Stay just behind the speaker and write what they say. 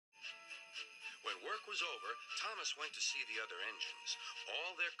work was over, Thomas went to see the other engines.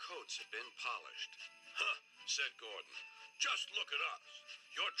 All their coats had been polished. "Huh," said Gordon. "Just look at us.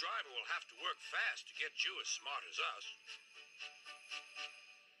 Your driver will have to work fast to get you as smart as us."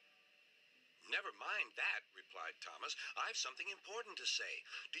 "Never mind that," replied Thomas. "I've something important to say.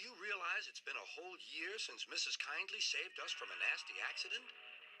 Do you realize it's been a whole year since Mrs. Kindley saved us from a nasty accident?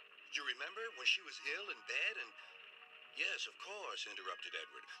 You remember when she was ill in bed and—" "Yes, of course," interrupted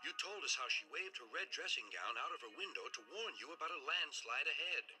Edward. "You told us how she waved her red dressing gown out of her window to warn you about a landslide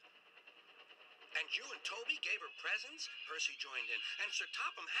ahead." "And you and Toby gave her presents?" Percy joined in. "And Sir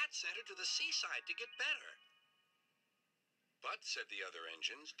Topham Hatt sent her to the seaside to get better." "But," said the other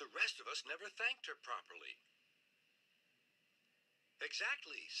engines, "the rest of us never thanked her properly."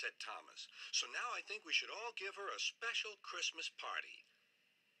 "Exactly," said Thomas. "So now I think we should all give her a special Christmas party."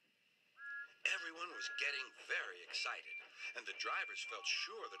 Everyone was getting very excited, and the drivers felt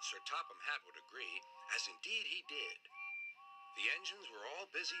sure that Sir Topham Hatt would agree, as indeed he did. The engines were all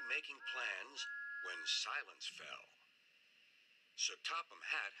busy making plans when silence fell. Sir Topham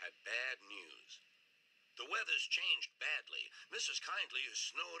Hatt had bad news. "The weather's changed badly. Mrs. Kindley is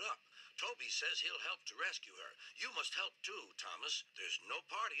snowed up. Toby says he'll help to rescue her. You must help too, Thomas. There's no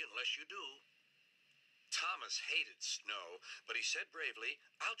party unless you do." Thomas hated snow, but he said bravely,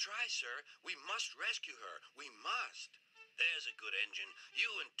 "I'll try, sir. We must rescue her. We must." "There's a good engine.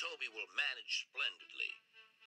 You and Toby will manage splendidly."